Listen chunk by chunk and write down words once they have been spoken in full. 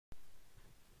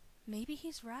Maybe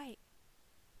he's right.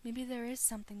 Maybe there is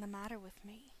something the matter with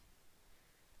me.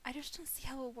 I just don't see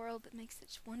how a world that makes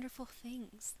such wonderful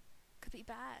things could be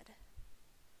bad.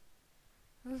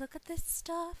 Look at this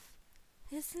stuff,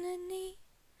 isn't it neat?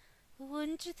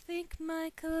 Wouldn't you think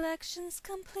my collection's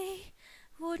complete?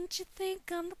 Wouldn't you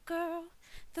think I'm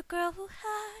the girl who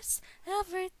has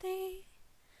everything?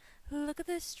 Look at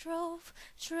this trove,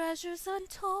 treasures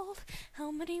untold. How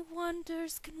many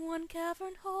wonders can one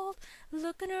cavern hold?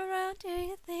 Looking around, do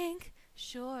you think?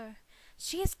 Sure,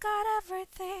 she's got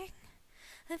everything.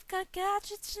 I've got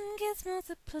gadgets and gizmos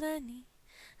aplenty.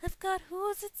 I've got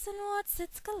who's its and what's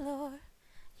its galore.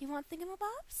 You want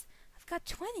thingamabobs? I've got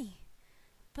 20.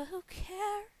 But who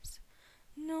cares?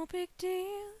 No big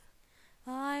deal.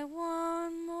 I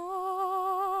want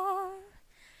more.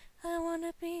 I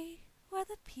wanna be where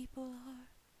the people are.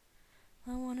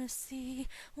 I wanna see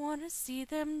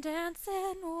them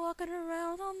dancing, walking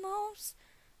around on those,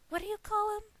 what do you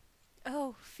call 'em?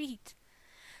 Oh, feet.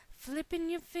 Flipping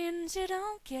your fins, you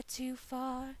don't get too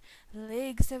far.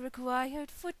 Legs are required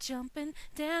for jumping,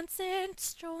 dancing,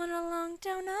 strolling along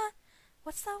down a,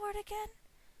 what's that word again?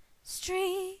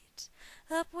 Street.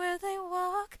 Up where they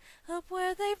walk, up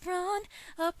where they run,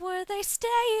 up where they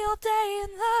stay all day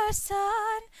in the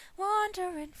sun,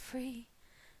 wandering free.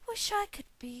 Wish I could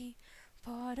be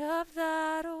part of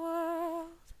that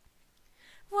world.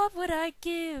 What would I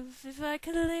give if I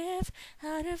could live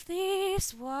out of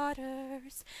these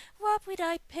waters? What would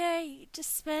I pay to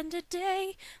spend a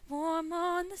day warm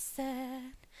on the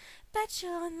sand? Bet you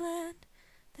on land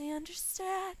they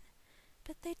understand,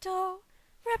 but they don't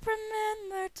reprimand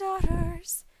their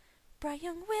daughters. Bright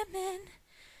young women,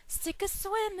 sick of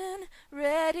swimming,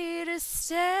 ready to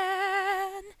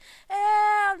stand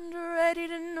and ready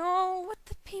to know what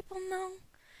the people know.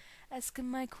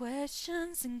 Asking my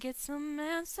questions and get some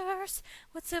answers.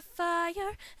 What's a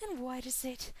fire and why does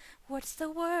it? What's the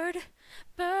word?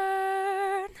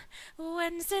 Burn.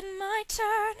 When's it my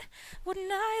turn?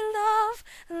 Wouldn't I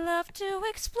love to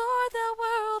explore the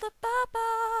world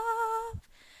above,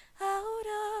 out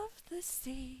of the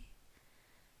sea?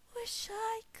 Wish